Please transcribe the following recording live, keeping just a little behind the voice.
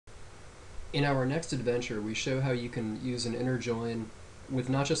In our next adventure, we show how you can use an inner join with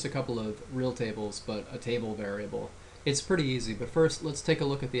not just a couple of real tables, but a table variable. It's pretty easy, but first let's take a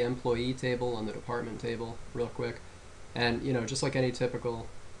look at the employee table and the department table real quick. And just like any typical,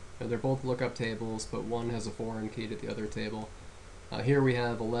 they're both lookup tables, but one has a foreign key to the other table. Here we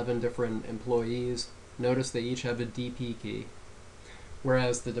have 11 different employees. Notice they each have a DP key.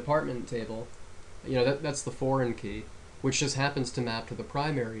 Whereas the department table, that's the foreign key, which just happens to map to the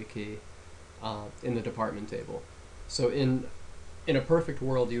primary key in the department table. So in a perfect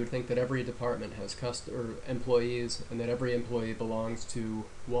world, you would think that every department has employees, and that every employee belongs to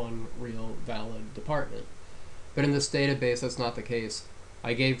one real valid department. But in this database, that's not the case.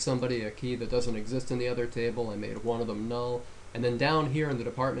 I gave somebody a key that doesn't exist in the other table. I made one of them null. And then down here in the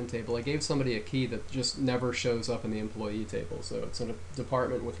department table, I gave somebody a key that just never shows up in the employee table. So it's in a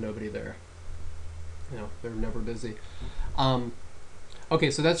department with nobody there. They're never busy.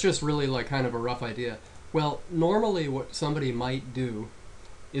 Okay, so that's just really like kind of a rough idea. Well, normally what somebody might do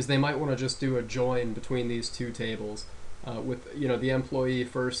is they might want to just do a join between these two tables with the employee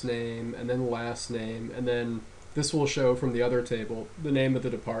first name and then last name, and then this will show from the other table the name of the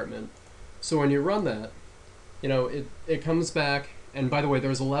department. So when you run that, it comes back, and by the way,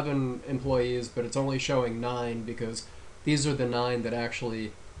 there's 11 employees, but it's only showing 9 because these are the 9 that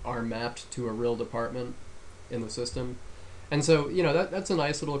actually are mapped to a real department in the system. And so, that's a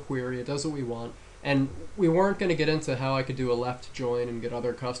nice little query. It does what we want. And we weren't going to get into how I could do a left join and get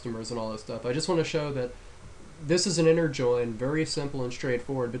other customers and all this stuff. I just want to show that this is an inner join, very simple and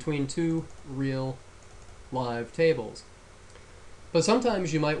straightforward, between two real live tables. But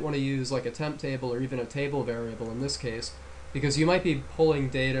sometimes you might want to use like a temp table or even a table variable in this case, because you might be pulling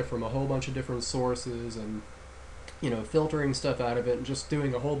data from a whole bunch of different sources and filtering stuff out of it and just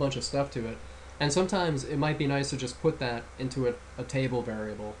doing a whole bunch of stuff to it. And sometimes it might be nice to just put that into a table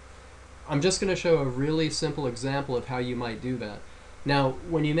variable. I'm just going to show a really simple example of how you might do that. Now,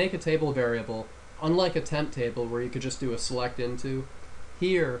 when you make a table variable, unlike a temp table where you could just do a select into,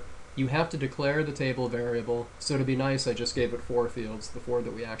 here you have to declare the table variable. So to be nice, I just gave it 4 fields, the 4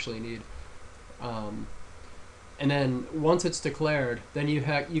 that we actually need. And then once it's declared, then you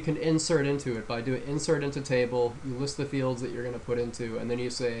can insert into it by doing insert into table. You list the fields that you're going to put into, and then you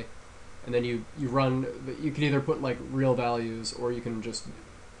say, and then you run. You can either put like real values, or you can just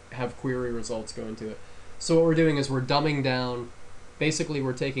have query results go into it. So what we're doing is we're dumbing down. Basically,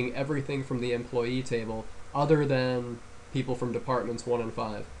 we're taking everything from the employee table, other than people from departments 1 and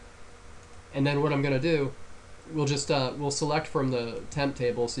 5. And then what I'm going to do, we'll select from the temp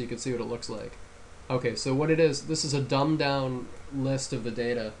table so you can see what it looks like. Okay, so what it is, this is a dumbed down list of the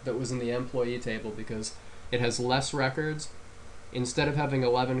data that was in the employee table because it has less records. Instead of having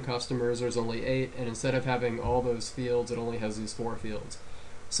 11 customers, there's only 8, and instead of having all those fields, it only has these 4 fields.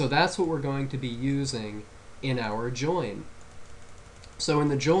 So that's what we're going to be using in our join. So in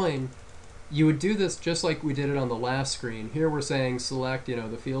the join, you would do this just like we did it on the last screen. Here we're saying select,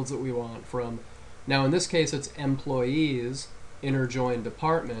 the fields that we want from. Now in this case, it's employees, inner join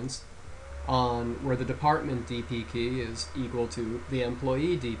departments, on where the department DP key is equal to the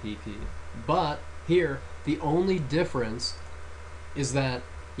employee DP key. But here, the only difference is that,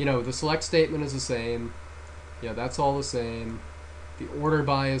 the select statement is the same. That's all the same. The order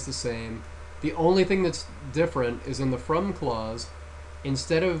by is the same. The only thing that's different is in the from clause,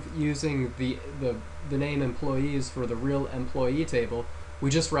 instead of using the name employees for the real employee table, we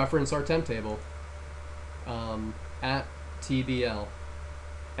just reference our temp table at TBL.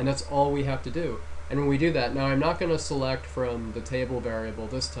 And that's all we have to do. And when we do that, now I'm not going to select from the table variable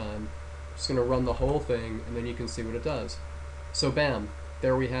this time. I'm just going to run the whole thing, and then you can see what it does. So bam,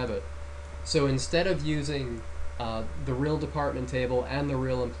 there we have it. So instead of using the real department table and the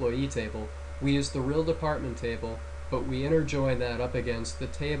real employee table, we use the real department table, but we interjoin that up against the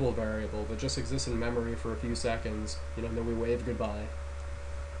table variable that just exists in memory for a few seconds, and then we wave goodbye.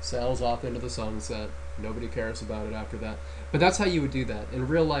 Sails off into the sunset. Nobody cares about it after that. But that's how you would do that. In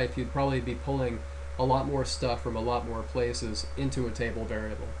real life, you'd probably be pulling a lot more stuff from a lot more places into a table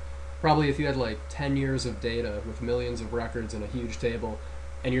variable. Probably if you had like 10 years of data with millions of records in a huge table,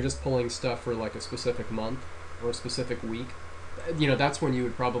 and you're just pulling stuff for like a specific month or a specific week, that's when you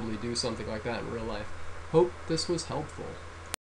would probably do something like that in real life. Hope this was helpful.